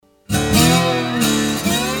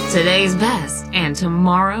Today's best and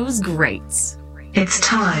tomorrow's greats. It's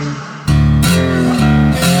time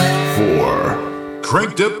for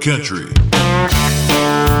Cranked Up Country.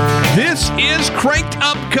 This is Cranked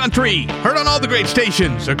Up Country, heard on all the great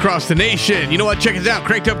stations across the nation. You know what? Check us out,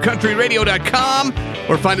 crankedupcountryradio.com,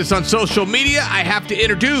 or find us on social media. I have to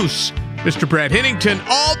introduce Mr. Brad Hennington,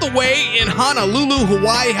 all the way in Honolulu,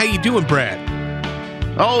 Hawaii. How you doing, Brad?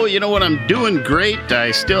 Oh, you know what? I'm doing great.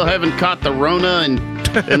 I still haven't caught the Rona, and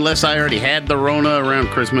unless I already had the Rona around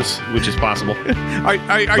Christmas, which is possible.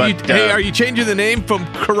 Are you changing the name from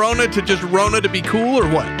Corona to just Rona to be cool, or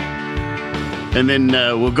what? And then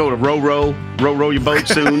we'll go to row your boat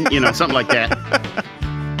soon, something like that.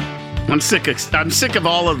 I'm sick of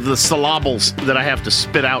all of the syllables that I have to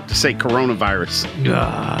spit out to say coronavirus.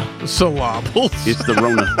 Syllables. It's the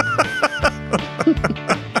Rona.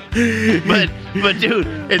 but dude,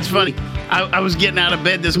 it's funny. I was getting out of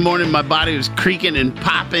bed this morning. My body was creaking and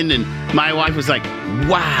popping, and my wife was like,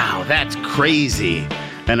 "Wow, that's crazy."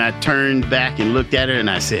 And I turned back and looked at her, and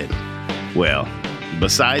I said, "Well,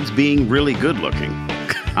 besides being really good looking,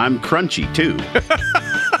 I'm crunchy too."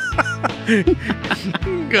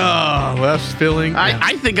 That's filling.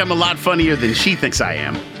 I think I'm a lot funnier than she thinks I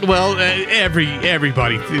am. Well,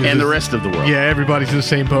 everybody. And the rest of the world. Yeah, everybody's in the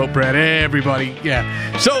same boat, Brad. Everybody, yeah.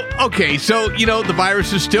 So, the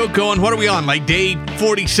virus is still going. What are we on, like day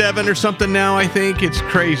 47 or something now, I think? It's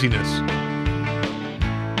craziness.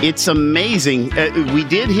 It's amazing. We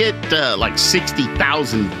did hit like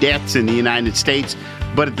 60,000 deaths in the United States,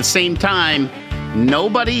 but at the same time,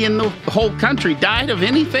 nobody in the whole country died of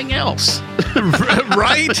anything else.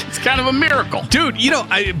 Right? It's kind of a miracle. Dude,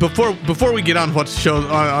 before we get on what's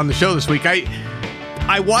on the show this week,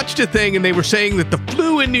 I watched a thing and they were saying that the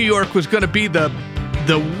flu in New York was going to be the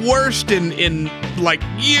worst in like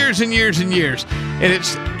years and years and years. And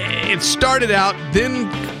it started out,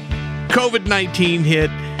 then COVID-19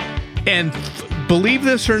 hit, and believe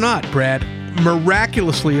this or not, Brad,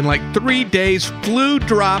 miraculously in like 3 days, flu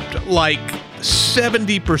dropped like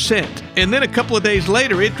 70%. And then a couple of days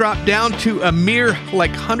later, it dropped down to a mere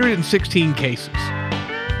like 116 cases.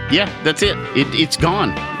 Yeah, that's it. It's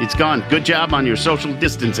gone. It's gone. Good job on your social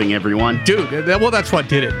distancing, everyone. Dude, that's what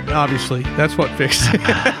did it, obviously. That's what fixed it.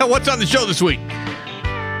 What's on the show this week?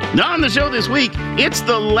 On the show this week, it's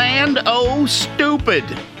the Land O' Stupid.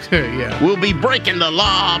 Yeah. We'll be breaking the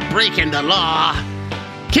law.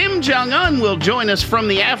 Kim Jong-un will join us from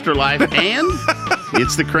the afterlife, and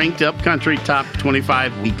it's the Cranked Up Country Top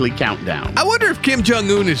 25 Weekly Countdown. I wonder if Kim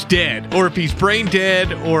Jong-un is dead, or if he's brain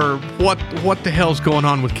dead, or what the hell's going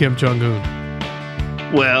on with Kim Jong-un.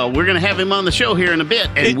 Well, we're going to have him on the show here in a bit,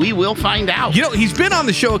 and we will find out. He's been on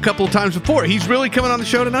the show a couple of times before. He's really coming on the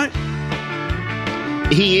show tonight?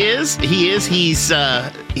 He is. He's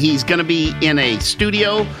going to be in a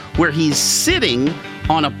studio where he's sitting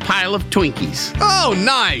on a pile of Twinkies. Oh,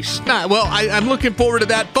 nice. Well, I'm looking forward to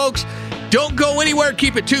that, folks. Don't go anywhere.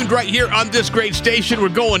 Keep it tuned right here on this great station. We're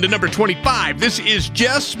going to number 25. This is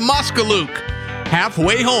Jess Moskalook,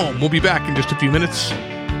 Halfway Home. We'll be back in just a few minutes.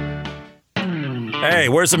 Hey,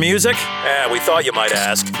 where's the music? We thought you might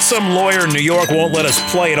ask. Some lawyer in New York won't let us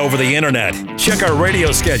play it over the internet. Check our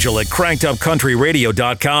radio schedule at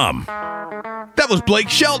crankedupcountryradio.com. That was Blake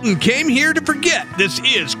Shelton, Came Here to Forget. This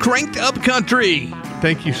is Cranked Up Country.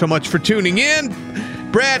 Thank you so much for tuning in.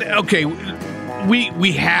 Brad, okay,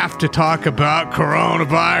 we have to talk about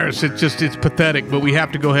coronavirus. It's pathetic, but we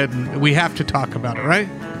have to go ahead and we have to talk about it, right?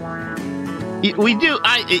 We do.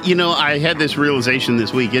 I had this realization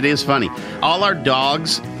this week. It is funny. All our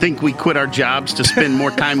dogs think we quit our jobs to spend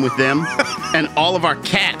more time with them, and all of our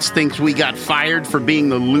cats think we got fired for being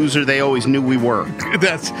the loser they always knew we were.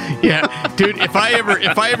 Dude. If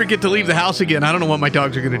I ever get to leave the house again, I don't know what my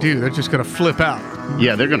dogs are going to do. They're just going to flip out.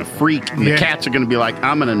 Yeah, they're going to freak. The cats are going to be like,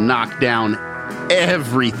 "I'm going to knock down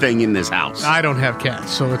everything in this house." I don't have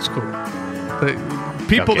cats, so it's cool.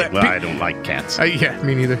 I don't like cats. Yeah,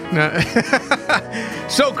 me neither. No.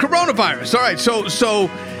 So coronavirus. All right. So,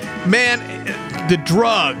 man, the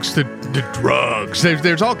drugs.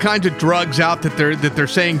 There's all kinds of drugs out that they're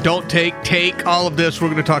saying don't take all of this. We're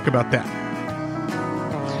going to talk about that.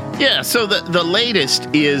 Yeah. So the latest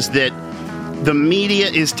is that the media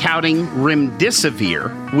is touting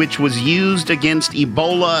remdesivir, which was used against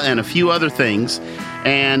Ebola and a few other things,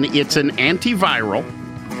 and it's an antiviral.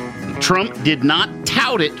 Trump did not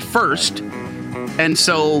tout it first, and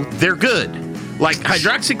so they're good. Like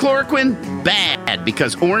hydroxychloroquine, bad,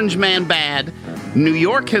 because Orange Man bad. New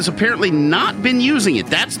York has apparently not been using it.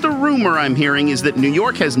 That's the rumor I'm hearing, is that New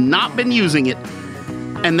York has not been using it.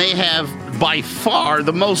 and they have by far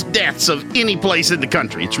the most deaths of any place in the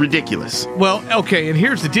country. It's ridiculous. Well, okay, and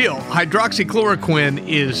here's the deal. Hydroxychloroquine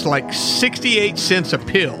is like 68 cents a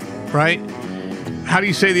pill, right? How do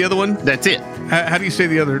you say the other one? That's it. How do you say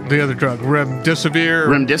the other drug? Remdesivir?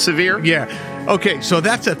 Remdesivir? Yeah. Okay, so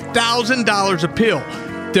that's $1,000 a pill.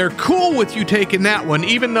 They're cool with you taking that one,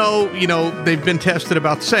 even though, they've been tested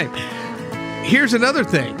about the same. Here's another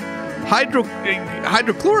thing.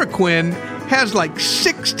 Hydrochloroquine has like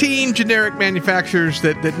 16 generic manufacturers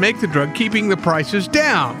that make the drug, keeping the prices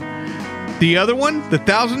down. The other one, the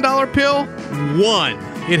 $1,000 pill, one.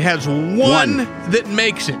 It has one that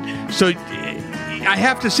makes it. So I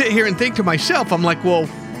have to sit here and think to myself, I'm like, well,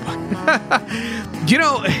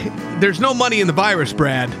 there's no money in the virus,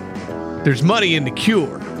 Brad. There's money in the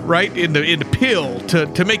cure, right? In the pill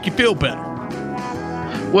to make you feel better.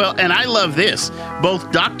 Well, and I love this.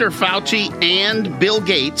 Both Dr. Fauci and Bill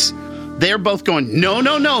Gates, they're both going, no,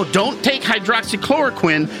 don't take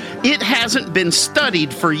hydroxychloroquine. It hasn't been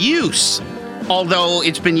studied for use. Although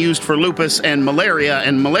it's been used for lupus and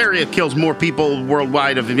malaria kills more people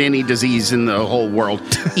worldwide of any disease in the whole world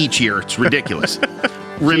each year. It's ridiculous.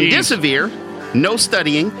 Remdesivir, no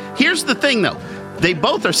studying. Here's the thing, though. They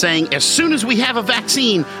both are saying, as soon as we have a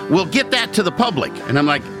vaccine, we'll get that to the public. And I'm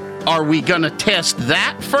like, are we going to test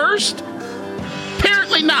that first?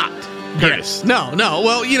 Apparently not. Yes. No.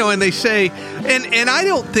 Well, and they say, and I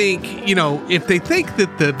don't think, if they think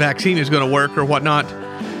that the vaccine is going to work or whatnot,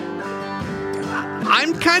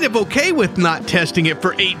 I'm kind of okay with not testing it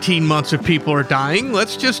for 18 months if people are dying.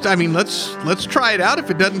 Let's try it out.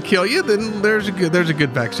 If it doesn't kill you, then there's a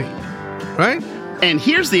good vaccine, right? And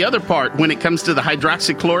here's the other part when it comes to the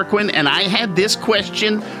hydroxychloroquine, and I had this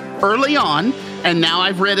question early on, and now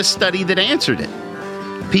I've read a study that answered it.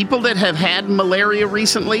 People that have had malaria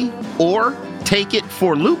recently or take it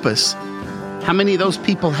for lupus, how many of those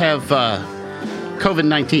people have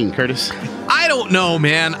COVID-19, Curtis? I don't know,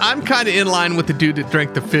 man. I'm kind of in line with the dude that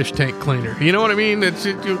drank the fish tank cleaner. You know what I mean?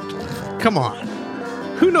 Come on.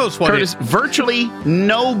 Who knows what Curtis, virtually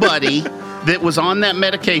nobody that was on that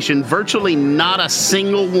medication, virtually not a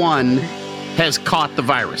single one has caught the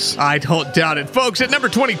virus. I don't doubt it. Folks, at number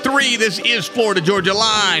 23, this is Florida Georgia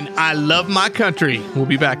Line. I love my country. We'll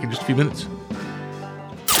be back in just a few minutes.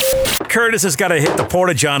 Curtis has got to hit the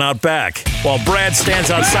Porta-John out back, while Brad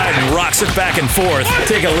stands outside and rocks it back and forth.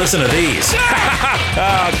 Take a listen to these.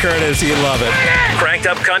 Oh, Curtis, you love it. Cranked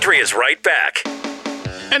Up Country is right back.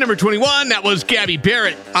 At number 21, that was Gabby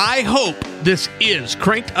Barrett. I hope this is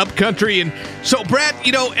Cranked Up Country. And so, Brad,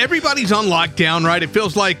 everybody's on lockdown, right? It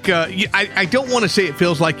feels like, I don't want to say it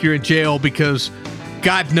feels like you're in jail because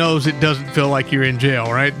God knows it doesn't feel like you're in jail,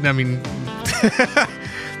 right? I mean,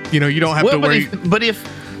 you don't have to worry. But if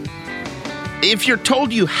you're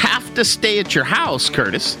told you have to stay at your house,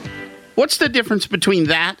 Curtis, what's the difference between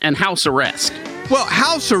that and house arrest? Well,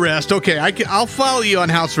 house arrest, okay, I'll follow you on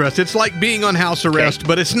house arrest. It's like being on house arrest,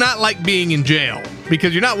 but it's not like being in jail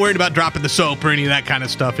because you're not worried about dropping the soap or any of that kind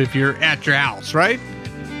of stuff if you're at your house, right?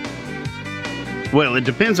 Well, it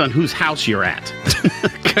depends on whose house you're at.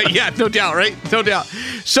 Yeah, no doubt, right? No doubt.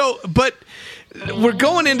 So, but we're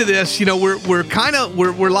going into this,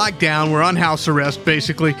 we're locked down. We're on house arrest,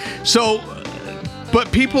 basically. So,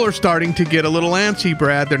 but people are starting to get a little antsy,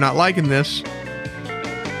 Brad. They're not liking this.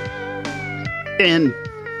 And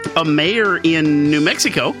a mayor in New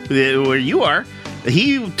Mexico, where you are,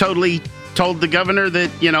 he totally told the governor that,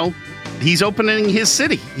 he's opening his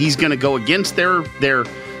city. He's going to go against their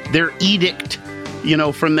edict,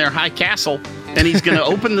 from their high castle, and he's going to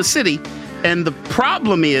open the city. And the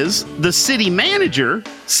problem is the city manager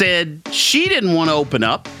said she didn't want to open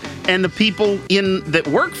up, and the people that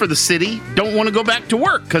work for the city don't want to go back to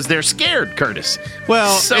work because they're scared, Curtis.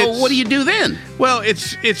 Well, so what do you do then? Well,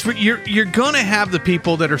 you're going to have the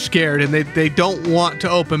people that are scared and they don't want to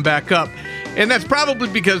open back up, and that's probably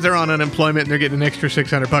because they're on unemployment and they're getting an extra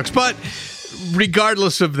 $600. But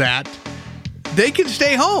regardless of that, they can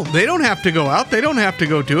stay home. They don't have to go out. They don't have to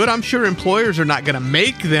go do it. I'm sure employers are not going to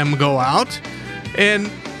make them go out.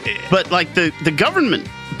 But like the government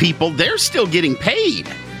people, they're still getting paid.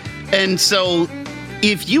 And so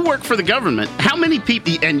if you work for the government, how many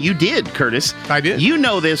people, and you did, Curtis. I did. You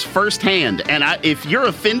know this firsthand. And if you're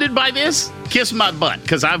offended by this, kiss my butt,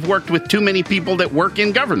 because I've worked with too many people that work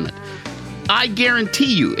in government. I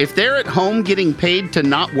guarantee you, if they're at home getting paid to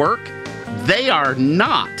not work, they are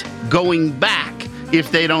not going back if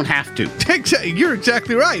they don't have to. You're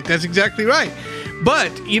exactly right. That's exactly right. But,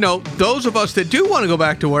 those of us that do want to go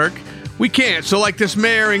back to work, we can't. So like this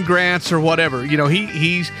mayor in Grants or whatever,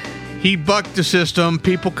 he bucked the system.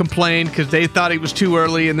 People complained because they thought he was too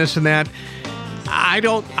early and this and that.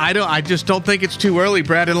 I just don't think it's too early,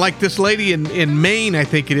 Brad. And like this lady in Maine, I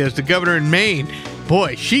think it is, the governor in Maine,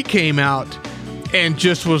 boy, she came out and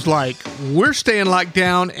just was like, we're staying locked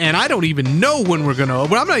down, and I don't even know when we're going to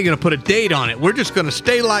open. I'm not even going to put a date on it. We're just going to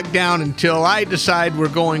stay locked down until I decide we're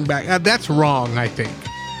going back. That's wrong, I think.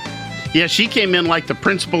 Yeah, she came in like the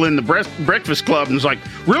principal in the Breakfast Club and was like,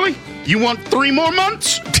 really? You want 3 more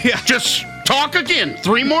months? Yeah. Just talk again.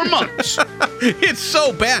 3 more months. It's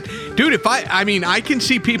so bad. Dude, I can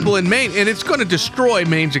see people in Maine, and it's going to destroy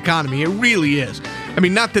Maine's economy. It really is. I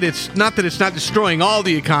mean, not that it's not destroying all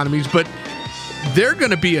the economies, but they're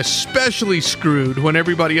going to be especially screwed when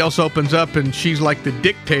everybody else opens up and she's like the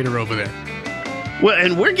dictator over there. Well,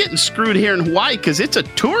 and we're getting screwed here in Hawaii because it's a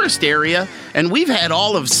tourist area, and we've had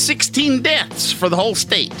all of 16 deaths for the whole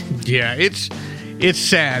state. Yeah, it's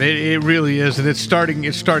sad. It really is, and it's starting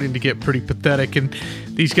to get pretty pathetic. And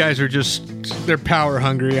these guys are they're power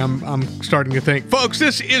hungry. I'm starting to think, folks.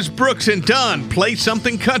 This is Brooks and Dunn. Play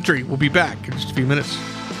something country. We'll be back in just a few minutes.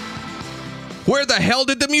 Where the hell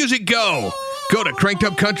did the music go? Go to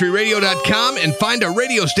crankedupcountryradio.com and find a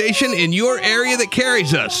radio station in your area that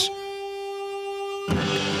carries us.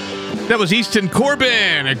 That was Easton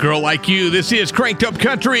Corbin, A Girl Like You. This is Cranked Up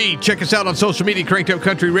Country. Check us out on social media, Cranked Up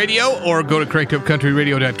Country Radio, or go to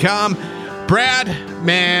crankedupcountryradio.com. Brad,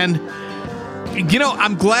 man,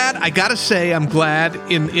 I'm glad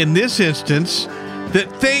in this instance that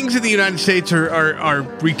things in the United States are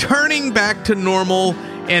returning back to normal,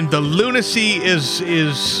 and the lunacy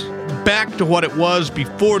is back to what it was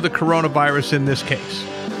before the coronavirus in this case.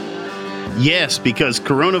 Yes, because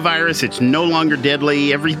coronavirus, it's no longer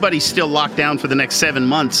deadly. Everybody's still locked down for the next 7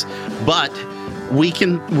 months, but we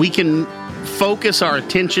can focus our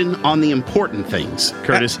attention on the important things,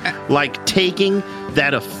 Curtis, like taking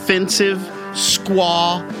that offensive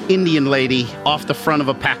squaw Indian lady off the front of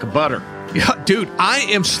a pack of butter. Yeah, dude, I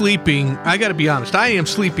am sleeping. I got to be honest. I am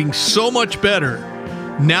sleeping so much better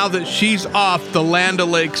now that she's off the Land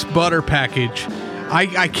O'Lakes butter package.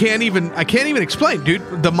 I can't even explain,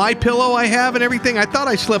 dude. The MyPillow I have and everything, I thought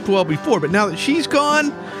I slept well before, but now that she's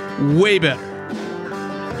gone, way better.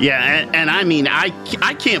 Yeah, and I mean, I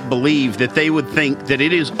can't believe that they would think that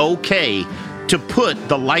it is okay to put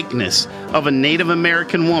the likeness of a Native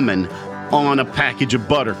American woman on a package of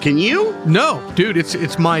butter. Can you? No, dude,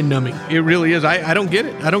 it's mind-numbing. It really is. I don't get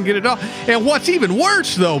it. I don't get it at all. And what's even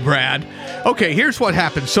worse, though, Brad, okay, here's what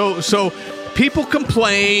happened. So people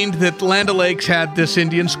complained that Land O'Lakes had this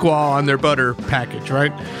Indian squaw on their butter package,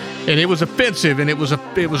 right? And it was offensive, and it was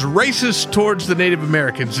racist towards the Native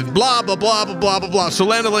Americans, and blah, blah, blah, blah, blah, blah, blah. So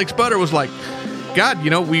Land O'Lakes butter was like, God,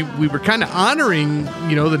 we were kind of honoring,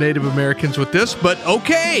 the Native Americans with this, but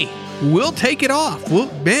okay, we'll take it off.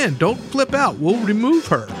 Don't flip out. We'll remove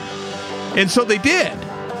her. And so they did,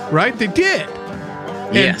 right? They did.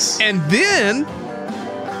 Yes. And then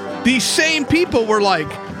these same people were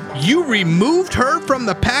like, you removed her from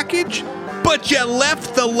the package, but you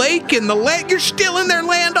left the lake and the land. You're still in their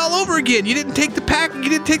land all over again. You didn't take the package. You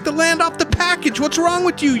didn't take the land off the package. What's wrong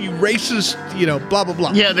with you, you racist, blah, blah,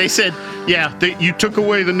 blah. Yeah, they said, you took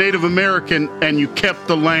away the Native American and you kept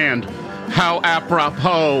the land. How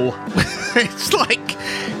apropos. It's like,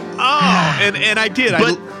 and I did.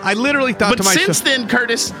 I literally thought to myself. But since then,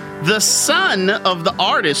 Curtis, the son of the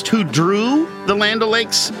artist who drew the Land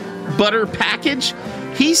O'Lakes butter package,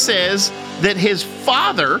 he says that his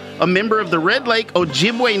father, a member of the Red Lake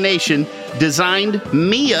Ojibwe Nation, designed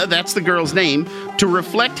Mia, that's the girl's name, to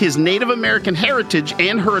reflect his Native American heritage,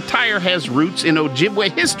 and her attire has roots in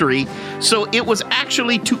Ojibwe history, so it was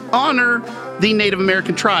actually to honor the Native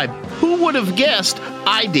American tribe. Who would have guessed?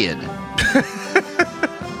 I did.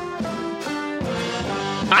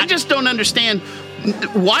 I just don't understand.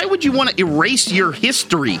 Why would you want to erase your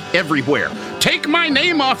history everywhere? Take my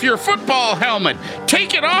name off your football helmet.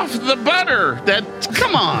 Take it off the butter.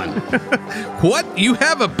 Come on. What? You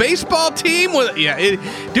have a baseball team?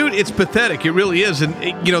 Dude, it's pathetic. It really is. And,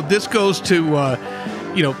 this goes to,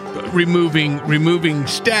 removing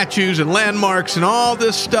statues and landmarks and all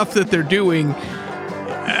this stuff that they're doing.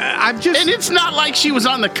 And it's not like she was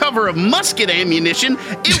on the cover of musket ammunition.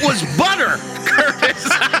 It was butter, Curtis.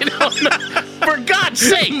 I don't know. For God's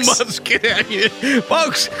sakes. Musket ammunition.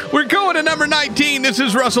 Folks, we're going to number 19. This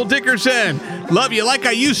is Russell Dickerson. Love you like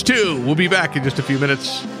I used to. We'll be back in just a few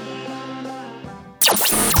minutes.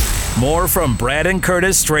 More from Brad and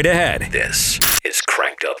Curtis straight ahead. This is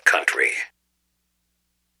Cranked Up Country.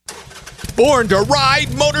 Born to Ride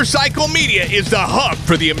Motorcycle Media is the hub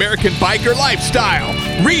for the American biker lifestyle.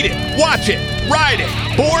 Read it, watch it, ride it.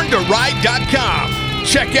 BornToRide.com.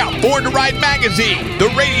 Check out Born to Ride magazine, the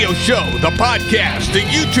radio show, the podcast, the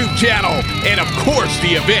YouTube channel, and of course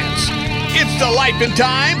the events. It's the life and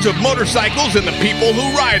times of motorcycles and the people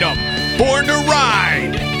who ride them. Born to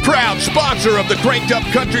Ride, proud sponsor of the Cranked Up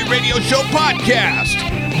Country Radio Show podcast.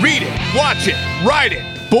 Read it, watch it, ride it,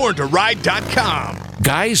 borntoride.com.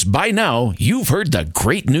 Guys, by now, you've heard the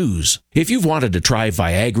great news. If you've wanted to try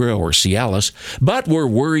Viagra or Cialis, but were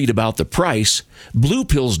worried about the price, Blue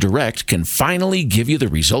Pills Direct can finally give you the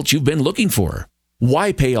results you've been looking for.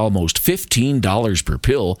 Why pay almost $15 per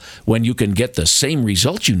pill when you can get the same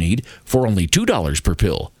results you need for only $2 per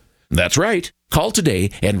pill? That's right. Call today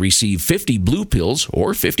and receive 50 blue pills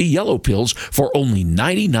or 50 yellow pills for only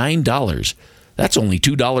 $99. That's only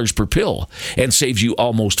 $2 per pill and saves you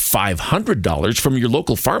almost $500 from your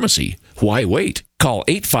local pharmacy. Why wait? Call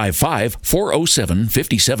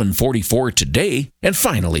 855-407-5744 today and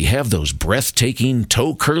finally have those breathtaking,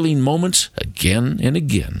 toe-curling moments again and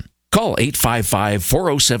again. Call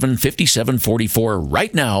 855-407-5744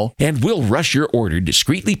 right now and we'll rush your order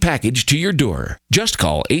discreetly packaged to your door. Just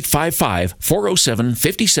call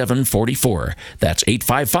 855-407-5744. That's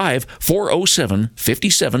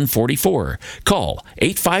 855-407-5744. Call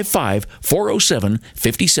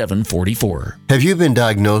 855-407-5744. Have you been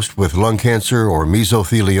diagnosed with lung cancer or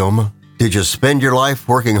mesothelioma? Did you spend your life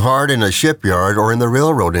working hard in a shipyard or in the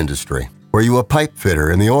railroad industry? Were you a pipe fitter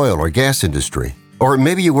in the oil or gas industry? Or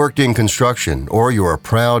maybe you worked in construction, or you're a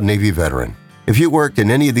proud Navy veteran. If you worked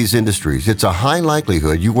in any of these industries, it's a high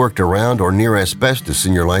likelihood you worked around or near asbestos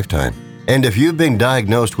in your lifetime. And if you've been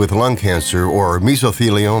diagnosed with lung cancer or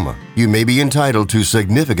mesothelioma, you may be entitled to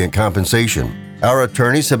significant compensation. Our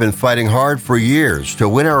attorneys have been fighting hard for years to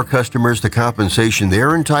win our customers the compensation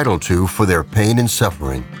they're entitled to for their pain and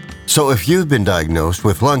suffering. So if you've been diagnosed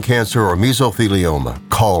with lung cancer or mesothelioma,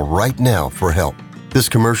 call right now for help. This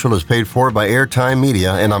commercial is paid for by Airtime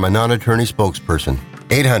Media, and I'm a non-attorney spokesperson.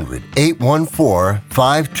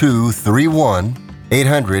 800-814-5231.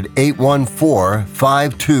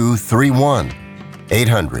 800-814-5231.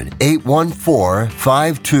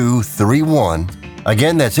 800-814-5231.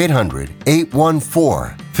 Again, that's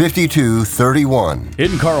 800-814-5231.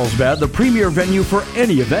 In Carlsbad, the premier venue for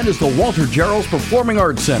any event is the Walter Gerrells Performing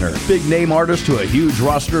Arts Center. Big name artists to a huge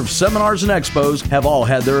roster of seminars and expos have all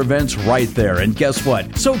had their events right there. And guess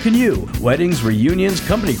what? So can you. Weddings, reunions,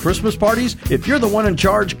 company Christmas parties. If you're the one in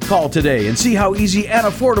charge, call today and see how easy and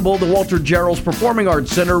affordable the Walter Gerrells Performing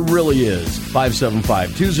Arts Center really is.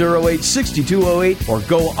 575-208-6208 or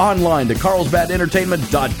go online to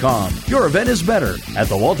carlsbadentertainment.com. Your event is better at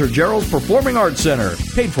the Walter Gerrells Performing Arts Center.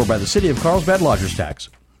 Paid for by the City of Carlsbad Lodgers Tax.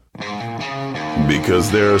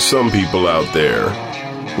 Because there are some people out there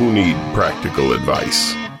who need practical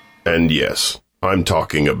advice. And yes, I'm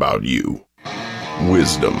talking about you.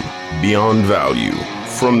 Wisdom beyond value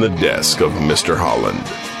from the desk of Mr. Holland.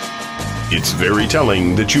 It's very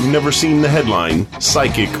telling that you've never seen the headline,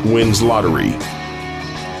 Psychic Wins Lottery. Ooh,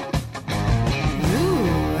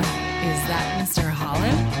 is that Mr.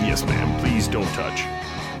 Holland? Yes, ma'am. Please don't touch.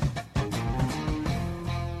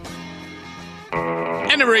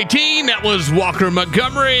 And number 18, that was Walker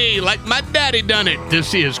Montgomery, like my daddy done it.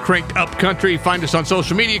 This is Cranked Up Country. Find us on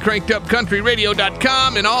social media,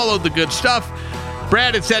 crankedupcountryradio.com, and all of the good stuff.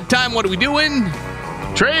 Brad, it's that time. What are we doing?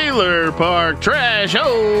 Trailer Park Trash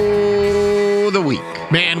the week.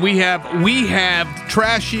 Man, we have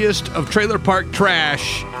trashiest of trailer park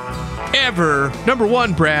trash ever. Number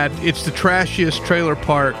one, Brad, it's the trashiest trailer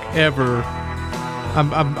park ever.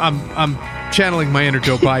 I'm channeling my inner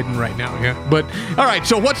Joe Biden right now, yeah. But all right,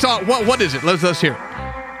 so what is it? Let's hear it.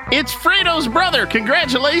 It's Fredo's brother.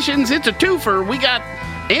 Congratulations, it's a twofer. We got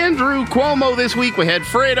Andrew Cuomo this week. We had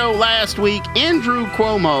Fredo last week. Andrew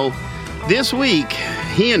Cuomo this week.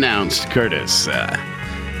 He announced, Curtis,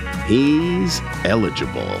 he's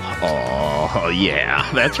eligible. Oh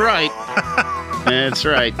yeah, that's right. That's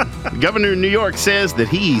right. Governor of New York says that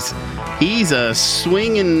he's a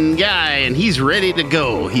swinging guy and he's ready to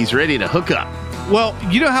go. He's ready to hook up. Well,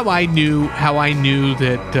 you know how I knew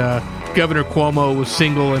that Governor Cuomo was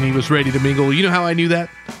single and he was ready to mingle? You know how I knew that?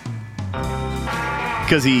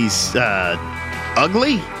 Because he's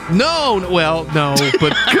ugly? No,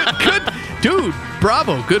 but good, dude.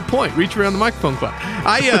 Bravo, good point. Reach around the microphone, Cloud.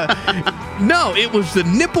 No, it was the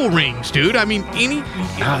nipple rings, dude. I mean,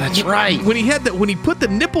 that's right. When he put the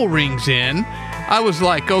nipple rings in, I was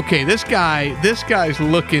like, okay, this guy's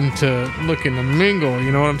looking to mingle.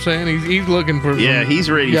 You know what I'm saying? He's looking for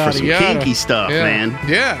he's ready for some kinky stuff, man.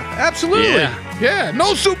 Yeah, absolutely. Yeah,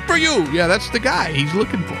 no soup for you. Yeah, that's the guy he's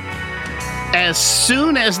looking for. As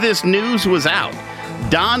soon as this news was out,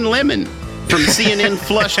 Don Lemon from CNN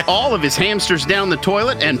flushed all of his hamsters down the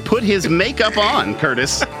toilet and put his makeup on,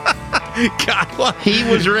 Curtis. God, what? He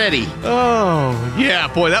was ready. Oh,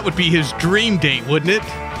 yeah, boy, that would be his dream date, wouldn't it?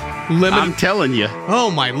 I'm telling you.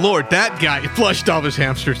 Oh, my Lord, that guy flushed all his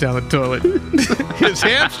hamsters down the toilet. His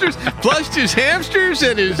hamsters, flushed his hamsters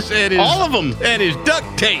and his all of them. And his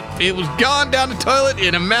duct tape. It was gone down the toilet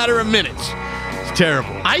in a matter of minutes. It's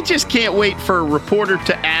terrible. I just can't wait for a reporter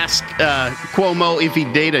to ask Cuomo if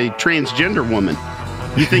he'd date a transgender woman.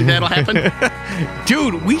 You think that'll happen?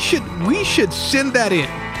 Dude, we should send that in.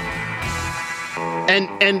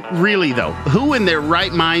 And really, though, who in their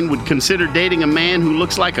right mind would consider dating a man who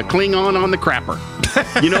looks like a Klingon on the crapper?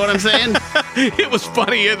 You know what I'm saying? It was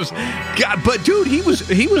funny. It was, God, but dude, he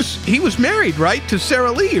was married, right, to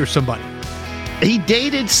Sarah Lee or somebody. He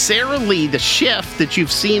dated Sarah Lee, the chef that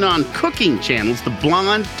you've seen on cooking channels, the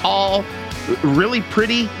blonde, tall, really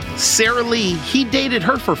pretty Sarah Lee. He dated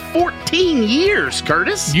her for 14 years,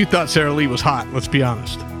 Curtis. You thought Sarah Lee was hot, let's be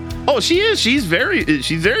honest. Oh, she is. She's very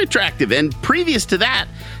attractive. And previous to that,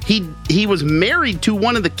 he was married to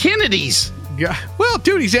one of the Kennedys. Yeah. Well,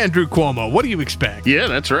 dude, he's Andrew Cuomo. What do you expect? Yeah,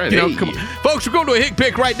 that's right. You know, come on. Folks, we're going to a Hig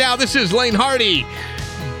Pick right now. This is Lane Hardy.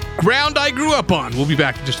 Ground I grew up on. We'll be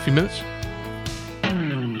back in just a few minutes.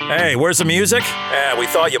 Hey, where's the music? We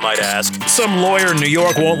thought you might ask. Some lawyer in New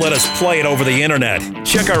York won't let us play it over the internet.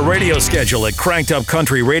 Check our radio schedule at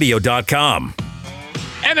crankedupcountryradio.com.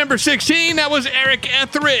 At number 16, that was Eric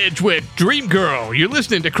Etheridge with Dream Girl. You're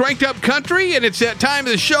listening to Cranked Up Country, and it's that time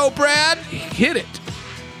of the show, Brad. Hit it.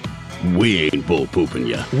 We ain't bull pooping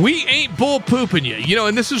ya. We ain't bull pooping ya. You know,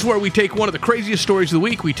 and this is where we take one of the craziest stories of the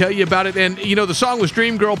week. We tell you about it, and, you know, the song was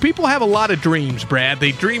Dream Girl. People have a lot of dreams, Brad.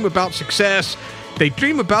 They dream about success. They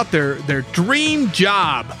dream about their dream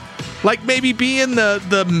job, like maybe being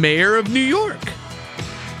the mayor of New York.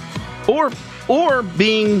 Or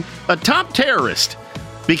being a top terrorist.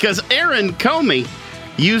 Because Aaron Comey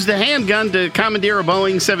used a handgun to commandeer a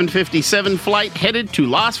Boeing 757 flight headed to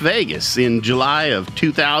Las Vegas in July of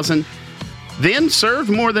 2000, then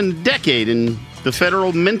served more than a decade in the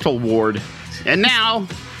federal mental ward. And now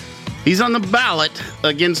he's on the ballot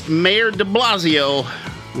against Mayor de Blasio,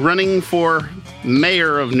 running for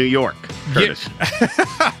mayor of New York. Curtis.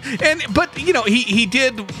 Yeah. But you know, he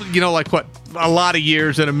did, you know, like what, a lot of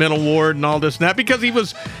years in a mental ward and all this and that, because he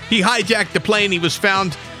hijacked the plane. He was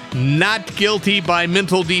found not guilty by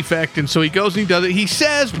mental defect, and so he goes and he does it. He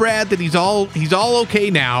says, Brad, that he's all okay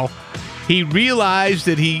now. He realized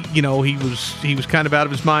that he was kind of out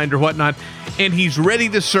of his mind or whatnot, and he's ready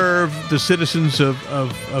to serve the citizens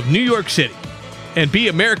of New York City and be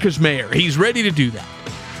America's mayor. He's ready to do that.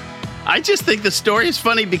 I just think the story is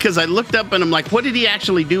funny because I looked up and I'm like, what did he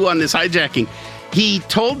actually do on this hijacking? He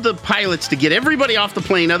told the pilots to get everybody off the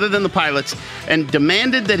plane other than the pilots and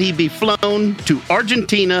demanded that he be flown to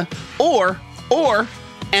Argentina or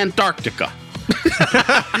Antarctica.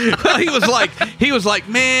 Well, he was like,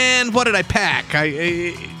 man, what did I pack?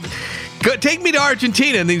 Take me to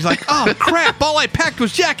Argentina. And he's like, oh, crap, all I packed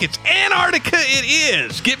was jackets. Antarctica it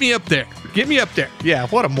is. Get me up there. Yeah,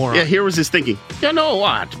 what a moron. Yeah, here was his thinking. You know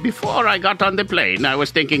what? Before I got on the plane, I was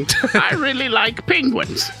thinking, I really like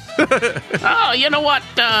penguins. Oh, you know what?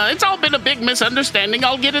 It's all been a big misunderstanding.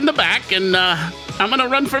 I'll get in the back, and I'm going to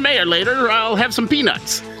run for mayor later. I'll have some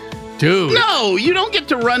peanuts. Dude. No, you don't get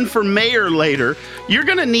to run for mayor later. You're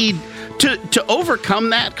going to need... To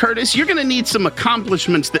overcome that, Curtis, you're going to need some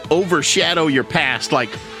accomplishments that overshadow your past,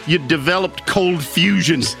 like you developed cold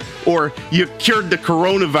fusion, or you cured the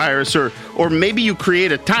coronavirus, or maybe you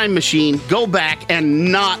create a time machine, go back,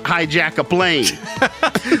 and not hijack a plane.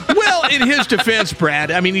 Well, in his defense,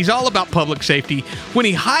 Brad, I mean, he's all about public safety. When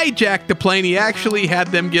he hijacked the plane, he actually had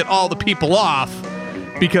them get all the people off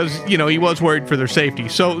because, you know, he was worried for their safety.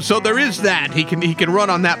 So there is that. He can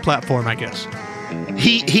run on that platform, I guess.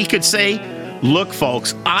 He could say, look,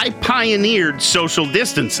 folks, I pioneered social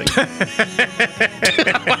distancing.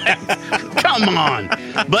 Come on.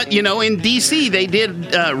 But, you know, in D.C., they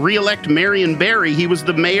did re-elect Marion Barry. He was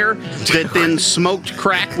the mayor that then smoked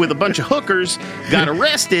crack with a bunch of hookers, got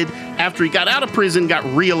arrested. After he got out of prison, got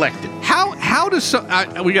re-elected. How does...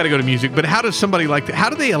 we got to go to music, but how does somebody like that... How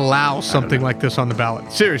do they allow something like this on the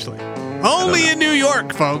ballot? Seriously. Only in New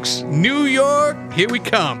York, folks. New York, here we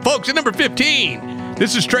come. Folks, at number 15,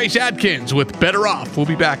 this is Trace Adkins with Better Off. We'll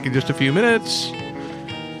be back in just a few minutes.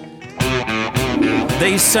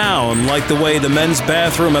 They sound like the way the men's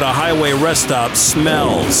bathroom at a highway rest stop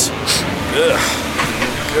smells.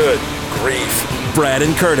 Ugh. Good grief. Brad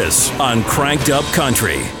and Curtis on Cranked Up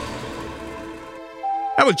Country.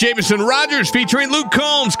 That was Jameson Rogers featuring Luke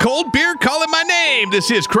Combs, Cold Beer Calling My Name.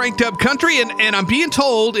 This is Cranked Up Country, and I'm being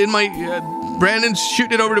told in my, Brandon's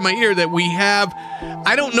shooting it over to my ear that we have,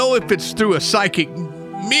 I don't know if it's through a psychic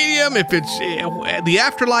medium, if it's the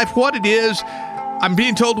afterlife, what it is. I'm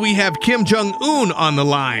being told we have Kim Jong-un on the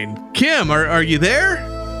line. Kim, are you there?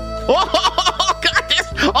 Oh, goodness.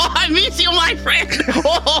 Oh, I miss you, my friend.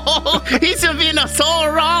 Oh, it's been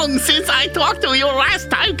so long since I talked to you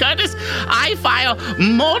last time, Curtis. I fired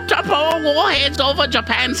multiple warheads over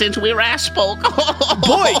Japan since we last spoke.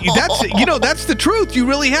 Boy, that's the truth. You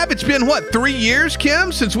really have. It's been, 3 years,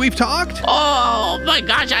 Kim, since we've talked? Oh, my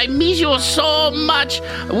gosh, I miss you so much.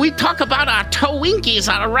 We talk about our Twinkies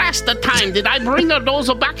last time. Did I bring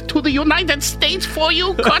those back to the United States for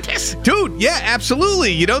you, Curtis? Dude, yeah,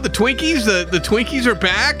 absolutely. You know, the Twinkies, the Twinkies are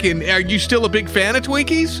back, and are you still a big fan of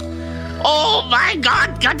Twinkies? Oh my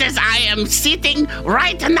God, goodness, I am sitting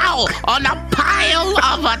right now on a pile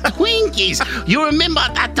of Twinkies. You remember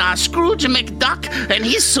that Scrooge McDuck and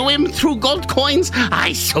he swim through gold coins?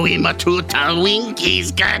 I swim through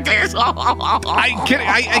Twinkies, goodness.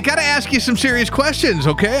 I gotta ask you some serious questions,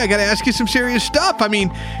 okay? I gotta ask you some serious stuff. I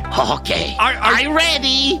mean, okay, I'm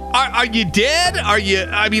ready. Are you dead?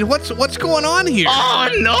 What's going on here? Oh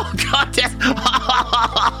no, goodness.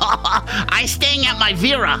 I'm staying at my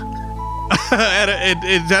Vera.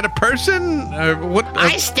 Is that a person? What?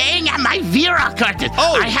 I'm staying at my Vera, Curtis.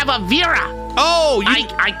 Oh. I have a Vera. Oh,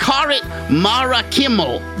 I call it Mara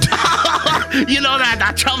Kimmel. You know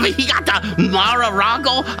that trouble? He got the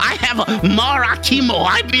Mar-a-Lago. I have a Mara Kimmel.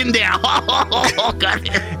 I've been there. Oh, God.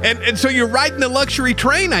 And so you're riding the luxury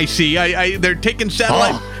train, I see. They're taking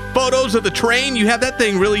satellite photos of the train. You have that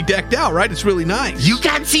thing really decked out, right? It's really nice. You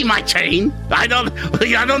can't see my train. I don't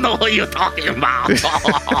know what you're talking about.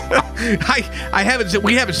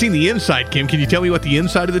 We haven't seen the inside, Kim. Can you tell me what the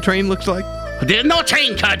inside of the train looks like? There's no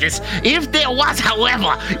train, Curtis. If there was,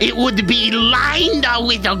 however, it would be lined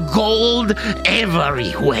with gold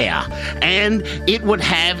everywhere. And it would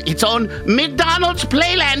have its own McDonald's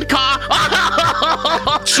Playland car.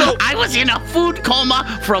 So I was in a food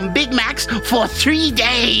coma from Big Macs for 3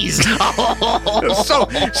 days. So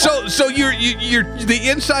you're the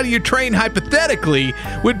inside of your train hypothetically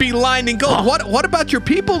would be lined in gold. What about your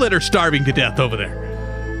people that are starving to death over there?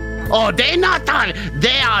 Oh, they're not done.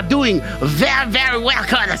 They are doing very, very well,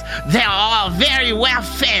 Curtis. They're all very well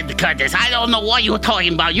fed, Curtis. I don't know what you're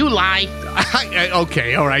talking about. You lie.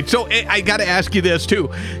 Okay, all right. So I got to ask you this, too.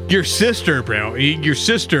 Your sister, bro,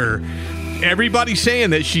 everybody's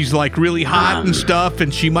saying that she's like really hot and stuff,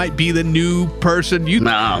 and she might be the new person.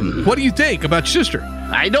 What do you think about your sister?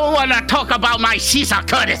 I don't want to talk about my sister,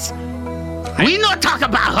 Curtis. We not talk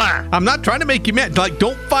about her. I'm not trying to make you mad. Like,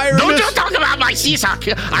 don't fire a missile. Don't you talk about my sister.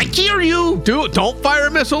 I kill you. Dude, don't fire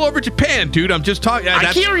a missile over Japan, dude. I'm just talking.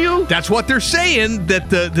 I kill you. That's what they're saying, that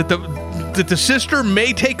the sister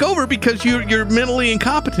may take over because you're mentally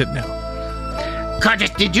incompetent now. Curtis,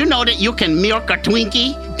 did you know that you can milk a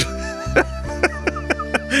Twinkie?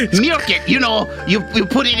 Milk it, you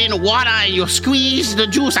put it in water and you squeeze the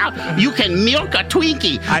juice out. You can milk a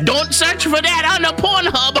Twinkie. Don't search for that on the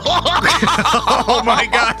Pornhub. Oh my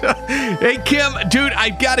God! Hey Kim, dude, I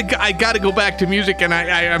gotta go back to music, and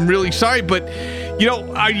I'm really sorry, but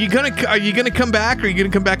are you gonna come back? Are you gonna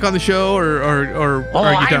come back on the show, or are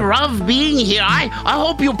you done? I love being here. I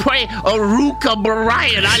hope you play Aruka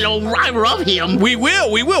Brian. I love him. We will.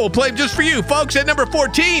 We'll play him just for you, folks. At number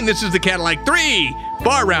 14, this is the Cadillac 3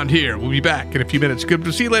 bar round here. We'll be back in a few minutes. Good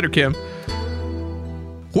to see you later, Kim.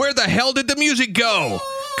 Where the hell did the music go?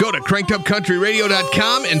 Go to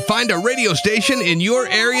crankedupcountryradio.com and find a radio station in your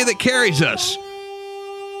area that carries us.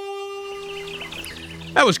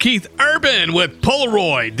 That was Keith Urban with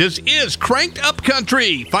Polaroid. This is Cranked Up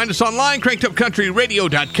Country. Find us online,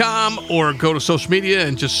 crankedupcountryradio.com, or go to social media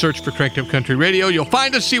and just search for Cranked Up Country Radio. You'll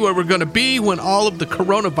find us, see where we're going to be when all of the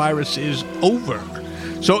coronavirus is over.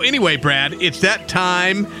 So anyway, Brad, it's that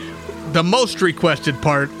time, the most requested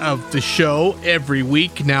part of the show every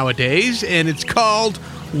week nowadays, and it's called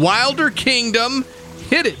Wilder Kingdom.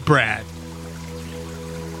 Hit it, Brad.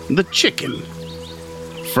 The chicken.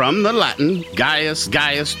 From the Latin, Gaius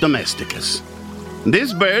domesticus.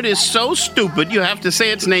 This bird is so stupid you have to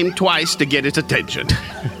say its name twice to get its attention.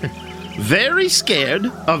 Very scared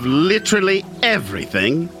of literally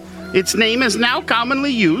everything, its name is now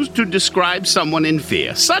commonly used to describe someone in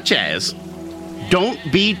fear, such as, "Don't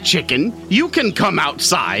be chicken, you can come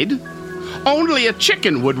outside." Only a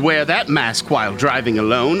chicken would wear that mask while driving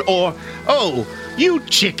alone, or, "Oh, you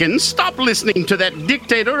chicken, stop listening to that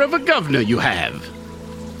dictator of a governor you have."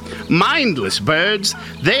 Mindless birds,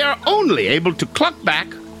 they are only able to cluck back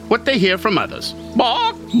what they hear from others.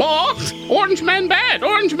 Bark, bark, orange man bad,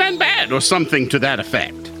 or something to that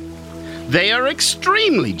effect. They are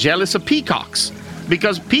extremely jealous of peacocks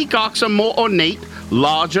because peacocks are more ornate,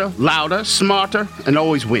 larger, louder, smarter, and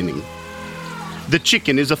always winning. The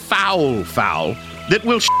chicken is a foul that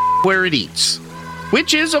will where it eats,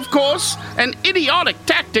 which is, of course, an idiotic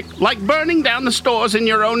tactic like burning down the stores in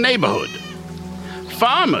your own neighborhood.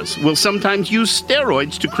 Farmers will sometimes use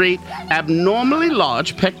steroids to create abnormally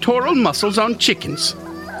large pectoral muscles on chickens.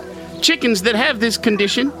 Chickens that have this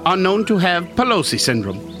condition are known to have Pelosi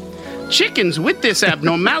syndrome. Chickens with this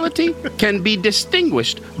abnormality can be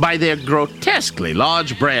distinguished by their grotesquely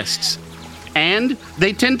large breasts, and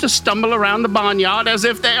they tend to stumble around the barnyard as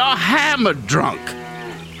if they are hammered drunk.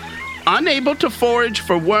 Unable to forage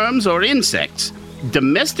for worms or insects,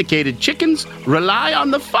 domesticated chickens rely on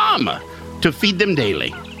the farmer to feed them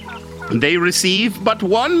daily. They receive but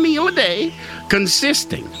one meal a day,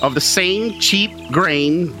 consisting of the same cheap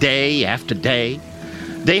grain day after day.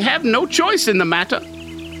 They have no choice in the matter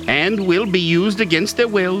and will be used against their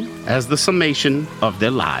will as the summation of their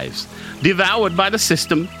lives, devoured by the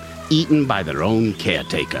system, eaten by their own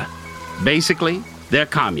caretaker. Basically, they're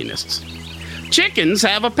communists. Chickens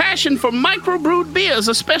have a passion for microbrewed beers,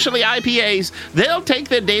 especially IPAs. They'll take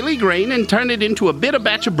their daily grain and turn it into a bitter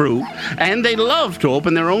batch of brew, and they love to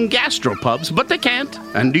open their own gastropubs, but they can't.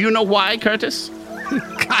 And do you know why, Curtis?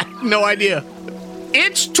 God, no idea.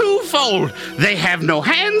 It's twofold. They have no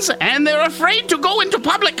hands, and they're afraid to go into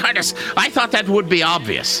public, Curtis. I thought that would be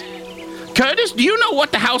obvious. Curtis, do you know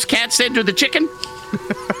what the house cat said to the chicken?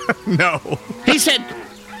 No. He said,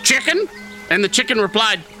 "Chicken?" And the chicken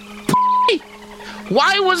replied,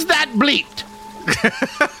 "Why was that bleeped?"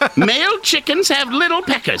 Male chickens have little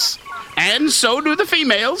peckers, and so do the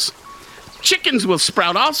females. Chickens will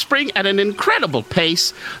sprout offspring at an incredible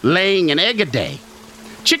pace, laying an egg a day.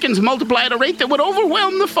 Chickens multiply at a rate that would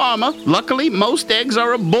overwhelm the farmer. Luckily, most eggs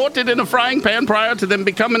are aborted in a frying pan prior to them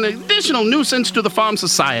becoming an additional nuisance to the farm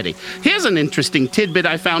society. Here's an interesting tidbit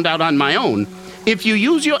I found out on my own. If you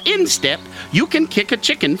use your instep, you can kick a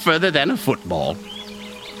chicken further than a football.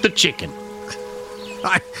 The chicken.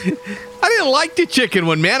 I didn't like the chicken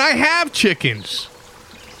one, man. I have chickens.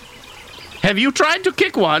 Have you tried to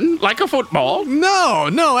kick one like a football?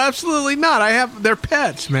 No, absolutely not. They're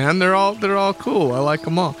pets, man. They're all cool. I like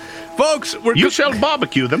them all. Folks, you shall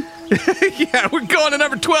barbecue them. Yeah, we're going to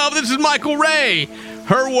number 12. This is Michael Ray.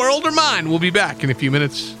 Her World or Mine. We'll be back in a few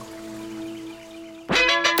minutes.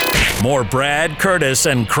 More Brad, Curtis,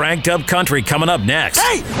 and Cranked Up Country coming up next.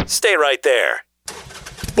 Hey! Stay right there.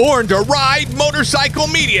 Born to Ride Motorcycle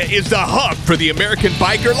Media is the hub for the American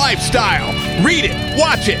biker lifestyle. Read it,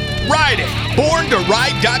 watch it, ride it.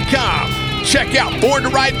 BornToRide.com. Check out Born to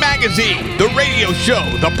Ride magazine, the radio show,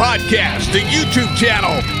 the podcast, the YouTube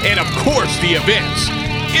channel, and of course the events.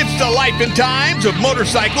 It's the life and times of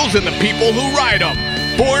motorcycles and the people who ride them.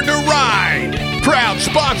 Born to Ride, proud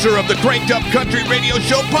sponsor of the Cranked Up Country Radio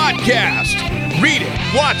Show podcast. Read it,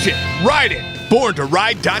 watch it, ride it.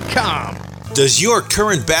 BornToRide.com. Does your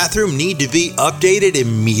current bathroom need to be updated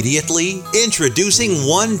immediately? Introducing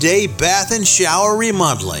One Day Bath and Shower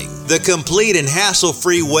Remodeling, the complete and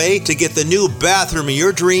hassle-free way to get the new bathroom of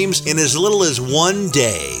your dreams in as little as 1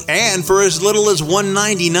 day, and for as little as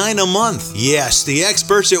 $199 a month. Yes, the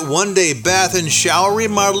experts at One Day Bath and Shower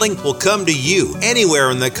Remodeling will come to you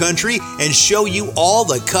anywhere in the country and show you all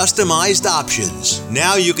the customized options.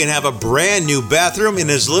 Now you can have a brand new bathroom in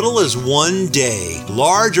as little as 1 day.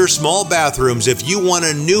 Large or small bathrooms, if you want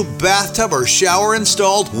a new bathtub or shower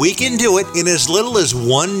installed, we can do it in as little as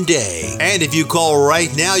 1 day. And if you call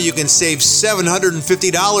right now, you can save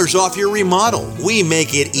 $750 off your remodel. We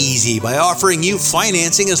make it easy by offering you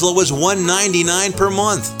financing as low as $199 per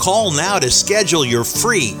month. Call now to schedule your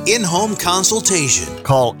free in-home consultation.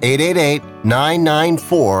 Call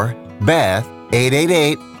 888-994-BATH,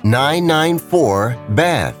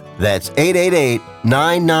 888-994-BATH. That's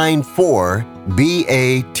 888-994-BATH.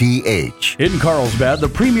 In Carlsbad, the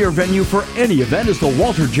premier venue for any event is the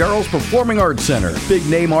Walter Gerrells Performing Arts Center. Big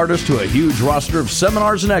name artists to a huge roster of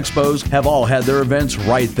seminars and expos have all had their events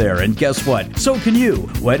right there. And guess what? So can you.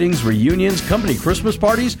 Weddings, reunions, company Christmas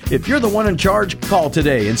parties. If you're the one in charge, call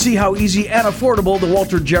today and see how easy and affordable the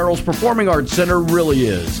Walter Gerrells Performing Arts Center really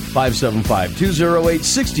is.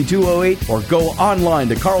 575-208-6208 or go online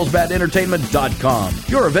to carlsbadentertainment.com.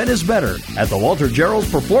 Your event is better at the Walter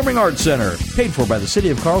Gerrells Performing Arts Center. Paid for by the City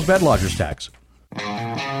of Carlsbad Lodgers Tax.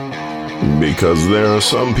 Because there are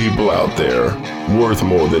some people out there worth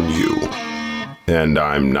more than you. And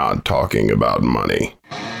I'm not talking about money.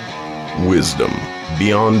 Wisdom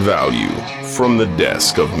beyond value from the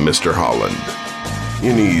desk of Mr. Holland.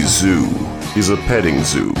 Any zoo is a petting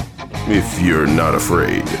zoo if you're not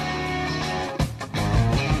afraid.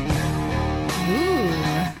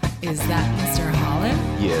 Ooh, is that Mr. Holland?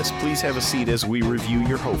 Yes, please have a seat as we review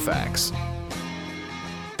your HOFAX.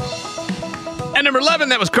 At number 11,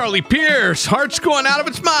 that was Carly Pierce. Heart's going out of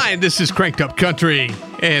its mind. This is Cranked Up Country.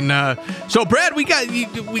 And so, Brad, we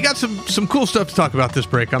got some cool stuff to talk about this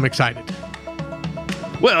break. I'm excited.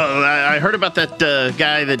 Well, I heard about that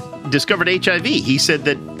guy that discovered HIV. He said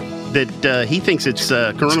that he thinks it's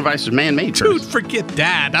coronavirus is man-made. Dude, forget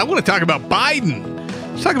that. I want to talk about Biden.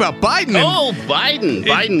 Let's talk about Biden. Oh, Biden.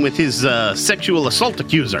 Biden with his sexual assault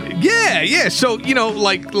accuser. Yeah. So,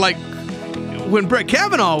 like when Brett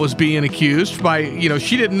Kavanaugh was being accused by,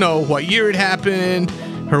 she didn't know what year it happened.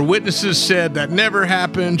 Her witnesses said that never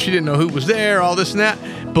happened. She didn't know who was there, all this and that.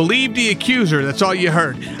 Believe the accuser. That's all you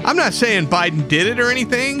heard. I'm not saying Biden did it or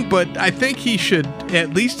anything, but I think he should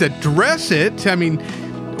at least address it. I mean,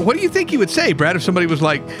 what do you think he would say, Brad, if somebody was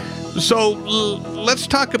like, so let's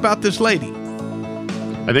talk about this lady?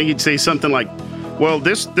 I think he'd say something like, well,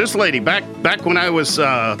 this lady, back when I was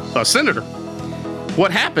a senator,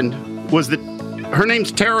 what happened was that her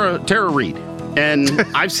name's Tara Reid, and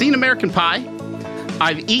I've seen American Pie.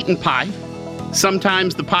 I've eaten pie.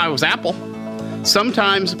 Sometimes the pie was apple.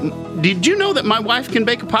 Sometimes, did you know that my wife can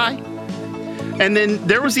bake a pie? And then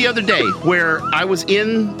there was the other day where I was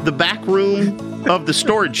in the back room of the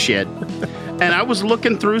storage shed, and I was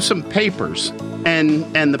looking through some papers,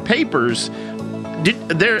 and the papers,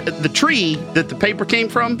 the tree that the paper came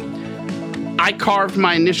from, I carved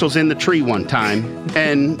my initials in the tree one time,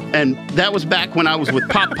 and that was back when I was with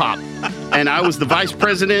Pop Pop, and I was the Vice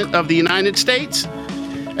President of the United States.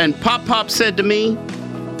 And Pop Pop said to me,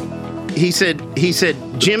 he said,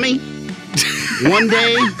 Jimmy, one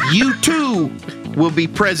day you too will be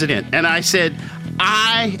president. And I said,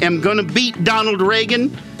 I am going to beat Donald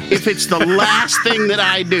Reagan if it's the last thing that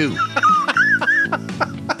I do.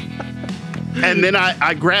 And then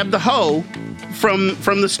I grabbed the hoe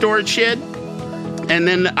from the storage shed, and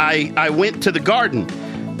then I went to the garden,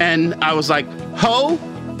 and I was like, hoe,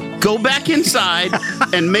 go back inside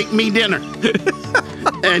and make me dinner.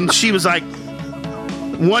 And she was like,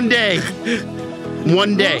 one day.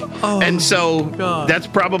 Oh, and so that's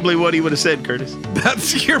probably what he would have said, Curtis.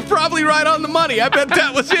 You're probably right on the money. I bet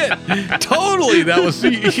that was it. Totally. That was,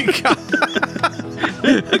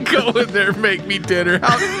 go in there, make me dinner.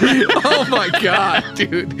 Oh my God,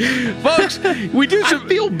 dude. Folks, I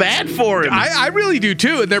feel bad for him. I really do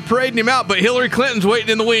too, and they're parading him out, but Hillary Clinton's waiting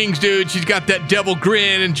in the wings, dude. She's got that devil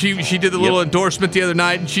grin, and she did the little endorsement the other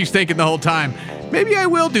night, and she's thinking the whole time, maybe I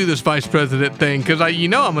will do this vice president thing, because I'm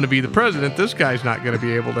going to be the president. This guy's not going to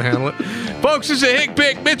be able to handle it. Folks, this is a Hick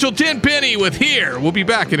Pick Mitchell Tenpenny with Here. We'll be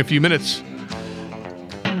back in a few minutes.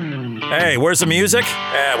 Hey, where's the music?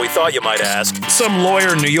 We thought you might ask. Some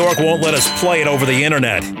lawyer in New York won't let us play it over the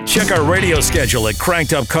internet. Check our radio schedule at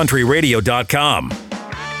crankedupcountryradio.com.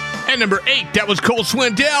 And number 8, that was Cole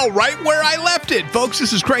Swindell, right where I left it. Folks,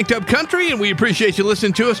 this is Cranked Up Country, and we appreciate you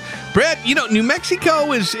listening to us. Brett, New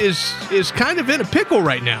Mexico is kind of in a pickle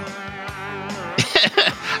right now.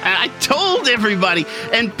 I told everybody,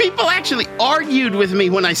 and people actually argued with me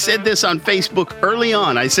when I said this on Facebook early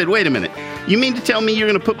on. I said, wait a minute, you mean to tell me you're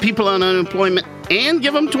going to put people on unemployment and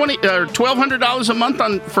give them $1,200 a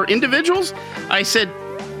month for individuals? I said,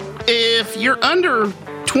 if you're under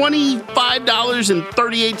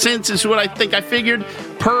 $25.38 is what I think I figured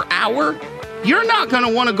per hour, you're not going to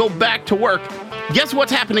want to go back to work. Guess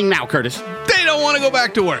what's happening now, Curtis? They don't want to go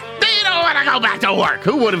back to work. They don't want to go back to work.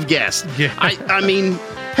 Who would have guessed? Yeah. I mean,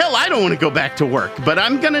 hell, I don't want to go back to work, but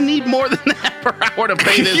I'm going to need more than that per hour to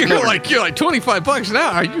pay this you're morning. like $25 an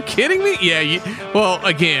hour. Are you kidding me? Yeah. Well,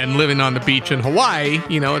 again, living on the beach in Hawaii,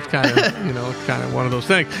 it's kind of, it's kind of one of those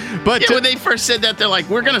things. But when they first said that, they're like,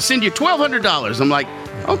 "We're going to send you $1,200." I'm like,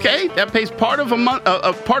 okay, that pays part of a month,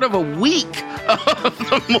 part of a week of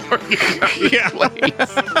the mortgage. Yeah,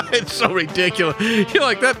 it's so ridiculous. You're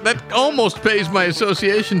like that almost pays my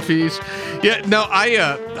association fees. Yeah, no,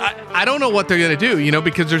 I don't know what they're gonna do,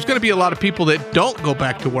 because there's gonna be a lot of people that don't go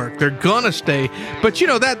back to work. They're gonna stay, but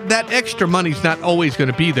that extra money's not always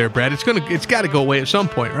gonna be there, Brad. It's got to go away at some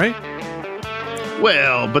point, right?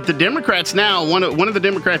 Well, but the Democrats now, one of the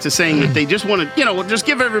Democrats is saying that they just want to, just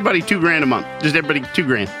give everybody $2,000 a month. Just everybody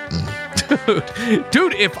 $2,000.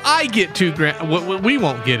 Dude, if I get $2,000, we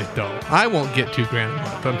won't get it though. I won't get $2,000 a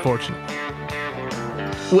month, unfortunately.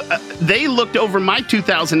 They looked over my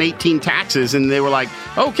 2018 taxes and they were like,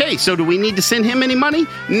 okay, so do we need to send him any money?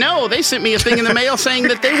 No, they sent me a thing in the mail saying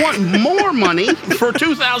that they want more money for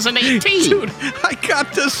 2018. Dude, I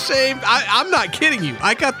got the same, I'm not kidding you.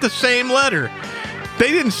 I got the same letter.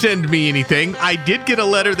 They didn't send me anything. I did get a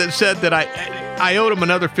letter that said that I owed them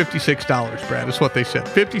another $56, Brad. That's what they said.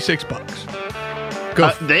 $56.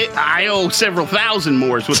 I owe several thousand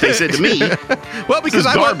more is what they said to me. Well, because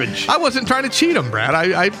garbage. I wasn't trying to cheat them, Brad.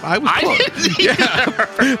 I was close. Yeah.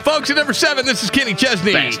 Folks, at number 7, this is Kenny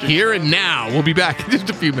Chesney. Bastard. Here and now. We'll be back in just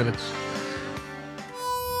a few minutes.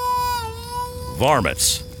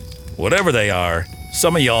 Varmints. Whatever they are,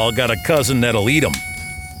 some of y'all got a cousin that'll eat them.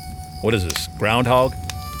 What is this, groundhog?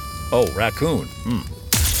 Oh, raccoon.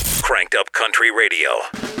 Cranked Up Country Radio.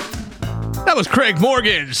 That was Craig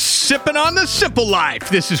Morgan, sipping on the simple life.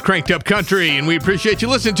 This is Cranked Up Country, and we appreciate you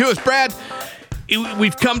listening to us, Brad.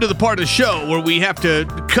 We've come to the part of the show where we have to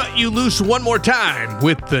cut you loose one more time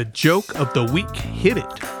with the joke of the week. Hit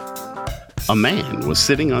it. A man was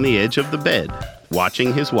sitting on the edge of the bed,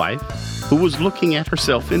 watching his wife, who was looking at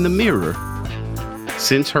herself in the mirror.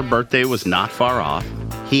 Since her birthday was not far off,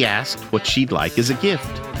 he asked what she'd like as a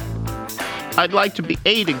gift. "I'd like to be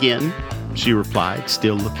 8 again," she replied,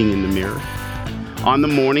 still looking in the mirror. On the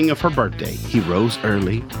morning of her birthday, he rose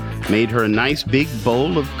early, made her a nice big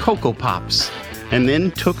bowl of Cocoa Pops, and then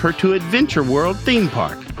took her to Adventure World theme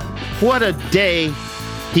park. What a day!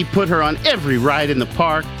 He put her on every ride in the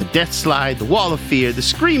park, the death slide, the wall of fear, the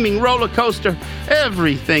screaming roller coaster,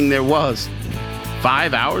 everything there was.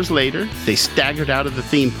 5 hours later, they staggered out of the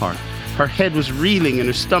theme park. Her head was reeling and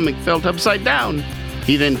her stomach felt upside down.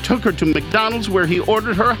 He then took her to McDonald's where he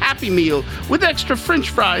ordered her a Happy Meal with extra French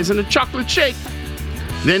fries and a chocolate shake.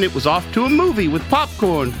 Then it was off to a movie with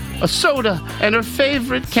popcorn, a soda, and her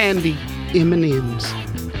favorite candy, M&Ms.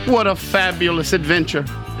 What a fabulous adventure.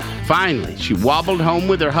 Finally, she wobbled home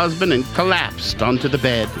with her husband and collapsed onto the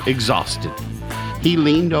bed, exhausted. He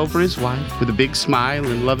leaned over his wife with a big smile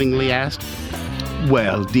and lovingly asked,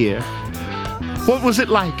 "Well, dear, what was it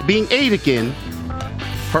like being 8 again?"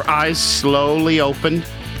 Her eyes slowly opened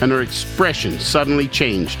and her expression suddenly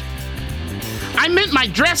changed. "I meant my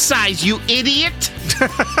dress size, you idiot!"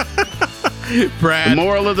 Brad. The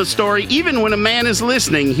moral of the story, even when a man is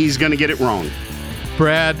listening, he's going to get it wrong.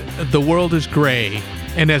 Brad, the world is gray.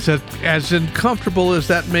 And as uncomfortable as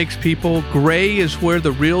that makes people, gray is where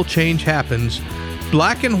the real change happens.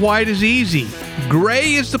 Black and white is easy.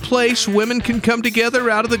 Gray is the place women can come together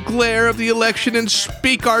out of the glare of the election and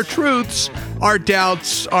speak our truths, our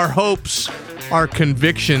doubts, our hopes, our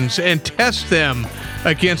convictions, and test them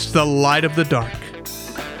against the light of the dark.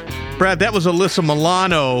 Brad, that was Alyssa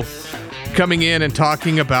Milano coming in and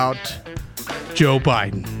talking about Joe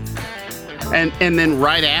Biden. And then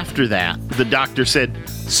right after that, the doctor said,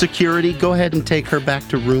 "Security, go ahead and take her back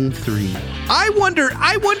to room 3. I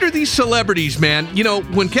wonder these celebrities, man. You know,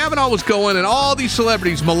 when Kavanaugh was going and all these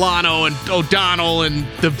celebrities, Milano and O'Donnell and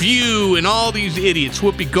The View and all these idiots,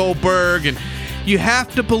 Whoopi Goldberg, and you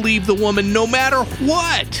have to believe the woman no matter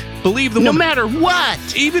what. Believe the woman. No matter what.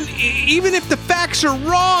 Even if the facts are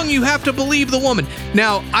wrong, you have to believe the woman.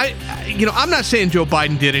 Now, I'm not saying Joe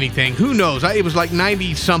Biden did anything. Who knows? It was like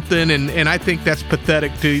 90-something, and I think that's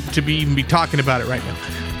pathetic to even be talking about it right now.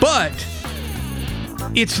 But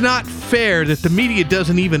it's not fair that the media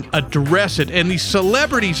doesn't even address it, and these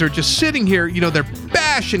celebrities are just sitting here, they're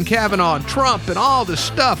bashing Kavanaugh and Trump and all this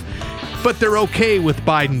stuff, but they're okay with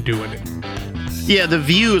Biden doing it. Yeah, The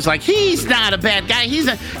View is like, he's not a bad guy.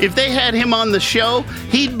 If they had him on the show,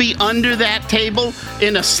 he'd be under that table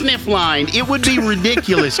in a sniff line. It would be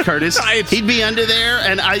ridiculous, Curtis. He'd be under there,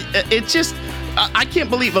 and I can't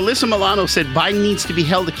believe Alyssa Milano said Biden needs to be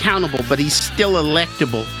held accountable, but he's still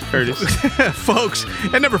electable, Curtis. Folks,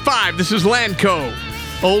 at number 5, this is Landco,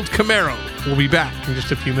 Old Camaro. We'll be back in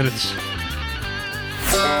just a few minutes.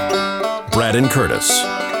 Brad and Curtis.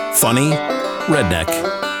 Funny,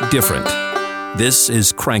 redneck, different. This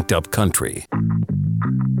is Cranked Up Country.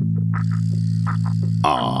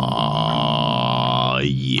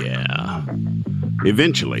 Yeah.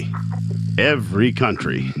 Eventually, every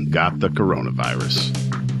country got the coronavirus.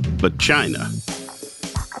 But China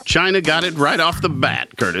got it right off the bat,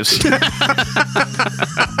 Curtis.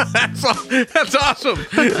 That's awesome.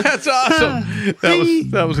 That's awesome.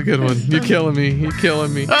 That was a good one. You're killing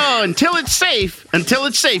me. Oh, until it's safe,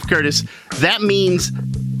 Curtis. That means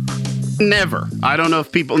never. I don't know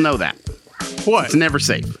if people know that. What? It's never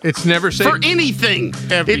safe. It's never safe? For anything.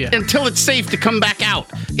 Until it's safe to come back out.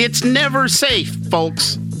 It's never safe,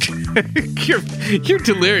 folks. You're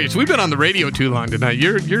delirious. We've been on the radio too long tonight.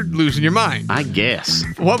 You're losing your mind. I guess.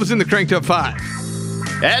 What was in the Cranked Up 5?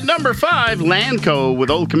 At number 5, Landco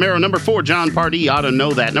with Old Camaro. Number 4, John Pardee, Ought to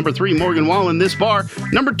Know That. Number 3, Morgan Wallen, This Bar.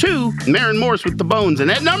 Number 2, Maren Morris with The Bones.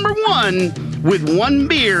 And at number 1, with one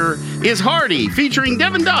beer, is Hardy, featuring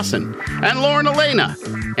Devin Dawson and Lauren Elena.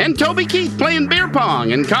 And Toby Keith playing beer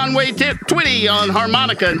pong, and Conway Twitty on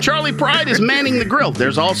harmonica, and Charlie Pride is manning the grill.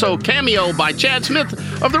 There's also a cameo by Chad Smith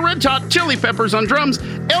of the Red Hot Chili Peppers on drums.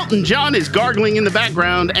 Elton John is gargling in the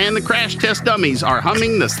background, and the Crash Test Dummies are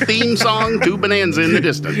humming the theme song to Bonanza in the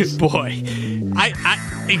distance. Boy,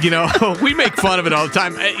 we make fun of it all the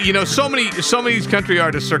time. So many of these country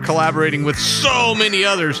artists are collaborating with so many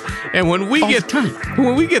others, and when we get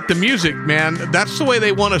the music, man, that's the way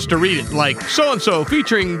they want us to read it. Like so and so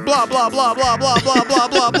featuring blah blah blah blah blah blah blah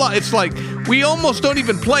blah blah. It's like we almost don't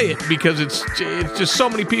even play it because it's just so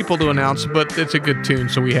many people to announce. But it's a good tune,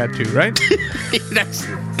 so we had to, right?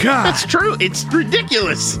 That's true. It's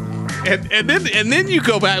ridiculous. And then you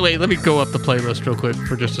go back. Wait, let me go up the playlist real quick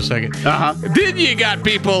for just a second. Then you got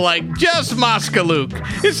people like Jess Moskaluk.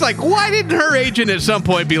 It's like, why didn't her agent at some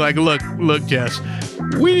point be like, look, Jess,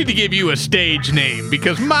 we need to give you a stage name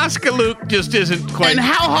because Moskaluk just isn't quite. And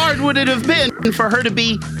how hard would it have been for her to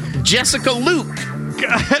be Jessica Luke?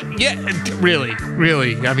 Yeah, really.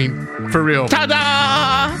 I mean, for real.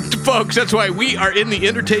 Ta-da! Folks, that's why we are in the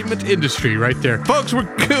entertainment industry right there. Folks, we're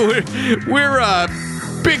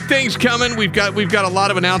big things coming. We've got a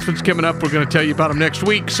lot of announcements coming up. We're going to tell you about them next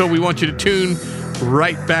week, so we want you to tune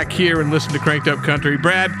right back here and listen to Cranked Up Country.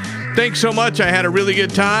 Brad, thanks so much. I had a really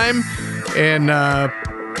good time, and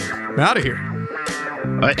I'm out of here.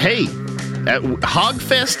 Hey,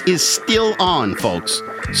 Hogfest is still on, folks,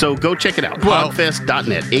 so go check it out.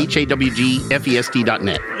 Hogfest.net,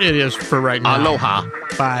 HAWGFEST.net. It is for right now. Aloha.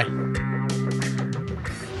 Bye.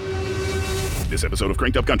 This episode of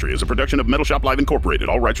Cranked Up Country is a production of Metal Shop Live Incorporated.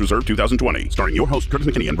 All rights reserved. 2020. Starring your host, Curtis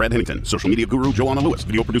McKinney and Brad Hennington. Social media guru, Joanna Lewis.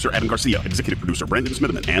 Video producer, Adam Garcia. Executive producer, Brandon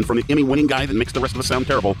Smitherman. And from the Emmy-winning guy that makes the rest of us sound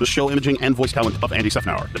terrible, the show imaging and voice talent of Andy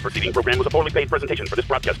Sefnauer. The preceding program was a poorly paid presentation for this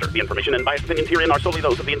broadcaster. The information and biased opinions herein are solely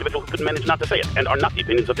those of the individual who could manage not to say it, and are not the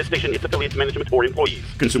opinions of this station, its affiliates, management, or employees.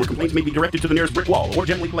 Consumer complaints may be directed to the nearest brick wall or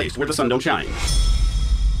gently placed where the sun don't shine.